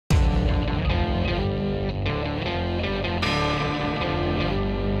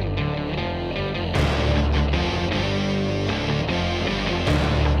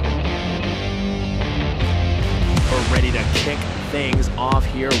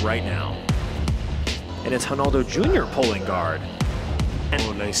here right now. And it's Ronaldo Jr. pulling guard.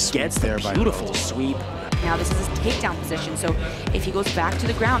 And nice gets the beautiful sweep. Now this is his takedown position, so if he goes back to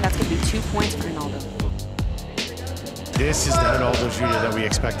the ground, that's going to be 2 points for Ronaldo. This is the Ronaldo Jr. that we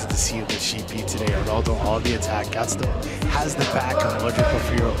expected to see in the GP today. Ronaldo on the attack, has the back of Andre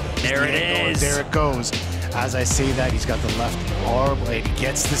Porfirio. There it is. There it goes. As I say that, he's got the left arm and he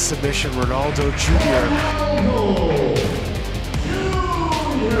gets the submission. Ronaldo Jr.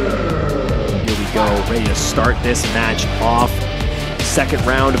 Here we go, ready to start this match off. Second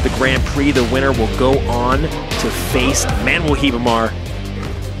round of the Grand Prix. The winner will go on to face Manuel Hibamar.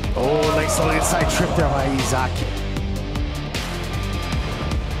 Oh, nice little inside trip there by Izaki.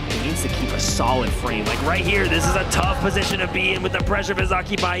 He needs to keep a solid frame. Like right here, this is a tough position to be in with the pressure of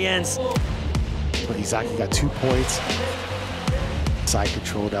Izaki Bayens. But Izaki got 2 points. Side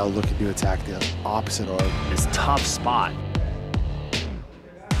control now looking to attack the opposite arm. This tough spot.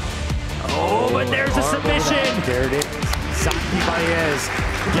 Oh, but there's a submission. There it is. Izaki Bayens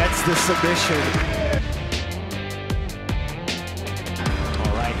gets the submission.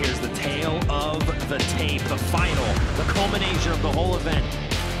 All right, here's the tale of the tape, the final, the culmination of the whole event.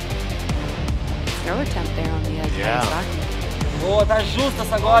 Throw attempt there on the edge. Yeah. Boa, tá justa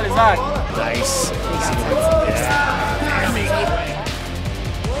essa gola, Isaac. Nice.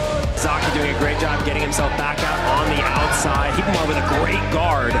 Izaki doing a great job getting himself back out on the outside. Hibamar with a great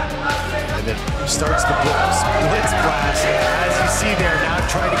guard. And then starts the blitz blast. As you see there, now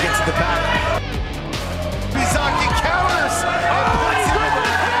trying to get to the back. Izaki counters.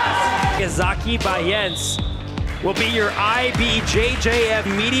 Izaki Bayens will be your IBJJF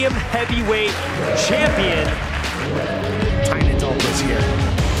medium heavyweight champion. Tiny Dolphins here.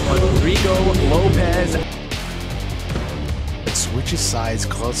 Rodrigo Lopez. It switches sides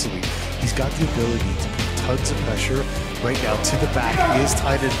constantly. He's got the ability to put tons of pressure right now to the back. He is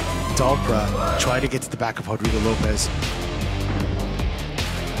tied in Dalpra, trying to get to the back of Rodrigo Lopez.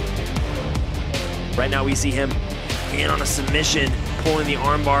 Right now we see him in on a submission, pulling the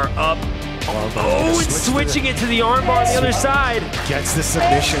armbar up. Oh, and switching it to the armbar on the other side. Gets the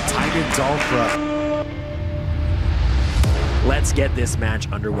submission, tied in Dalpra. Let's get this match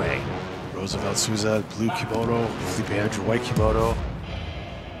underway. Roosevelt Souza, blue kimono, Felipe Andrew, white kimono.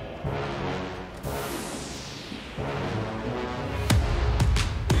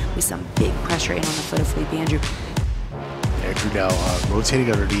 With some big pressure in on the foot of Felipe Andrew. Andrew now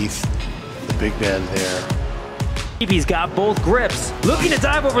rotating underneath the big man there. He's got both grips. Looking to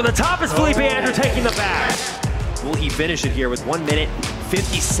dive over the top as Felipe Andrew taking the back. Will he finish it here with 1 minute,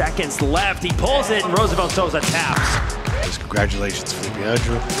 50 seconds left? He pulls it and Roosevelt Souza taps. Congratulations, Felipe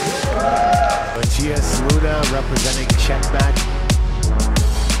Andrew. Matias Luna representing Checkback.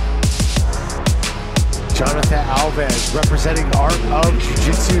 Jonathan Alves representing Art of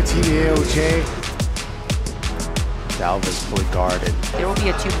Jiu-Jitsu, Team AOJ. Alves pulling guard. And there will be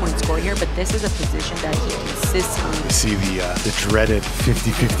a 2-point score here, but this is a position that he consistently... You see the dreaded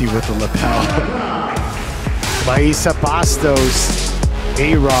 50-50 with the lapel. Maisa Bastos,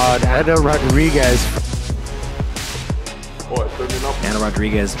 A-Rod, Ana Rodriguez. Ana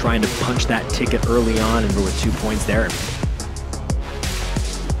Rodriguez trying to punch that ticket early on and with 2 points there.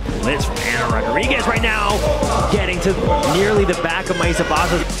 Blitz from Ana Rodriguez right now, getting to nearly the back of Maisa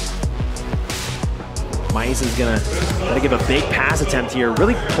Bastos. Maisa's gotta give a big pass attempt here,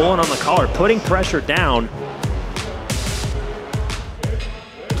 really pulling on the collar, putting pressure down.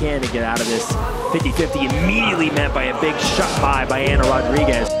 Can to get out of this 50-50, immediately met by a big shot by Ana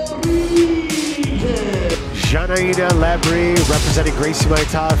Rodriguez. Janaína Lebri representing Gracie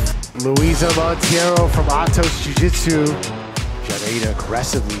Maitaf. Luisa Monteiro from Atos Jiu-Jitsu. Janaína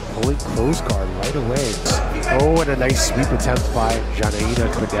aggressively pulling close guard right away. Oh, and a nice sweep attempt by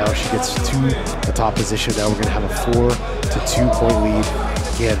Janaína coming down. She gets to the top position. Now we're going to have a 4-2 point lead.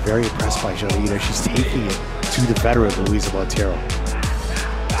 Again, very impressed by Janaína. She's taking it to the veteran, Luisa Monteiro.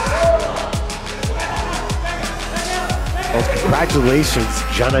 Well, congratulations,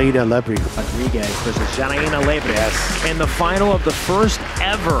 Janaína Lebri. Rodriguez versus Janaína Lebri. Yes. In the final of the first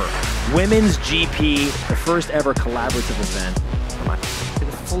ever women's GP, the first ever collaborative event. The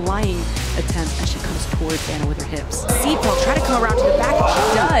flying attempt as she comes towards Anna with her hips. Seatbelt, try to come around to the back, and she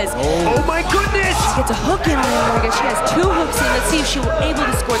does. Oh my goodness! She gets a hook in on Anna Rodriguez. She has 2 hooks in. Let's see if she will able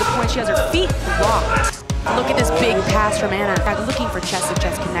to score the point. She has her feet locked. Look at this big pass from Anna. In fact, looking for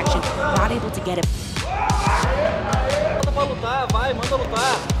chest-to-chest connection, not able to get it.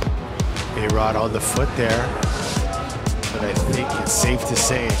 A-Rod on the foot there, but I think it's safe to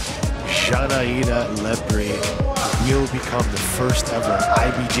say Janaína Lebri will become the first ever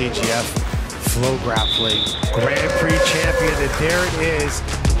IBJJF FloGrappling Grand Prix champion, and there it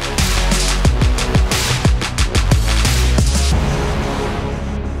is.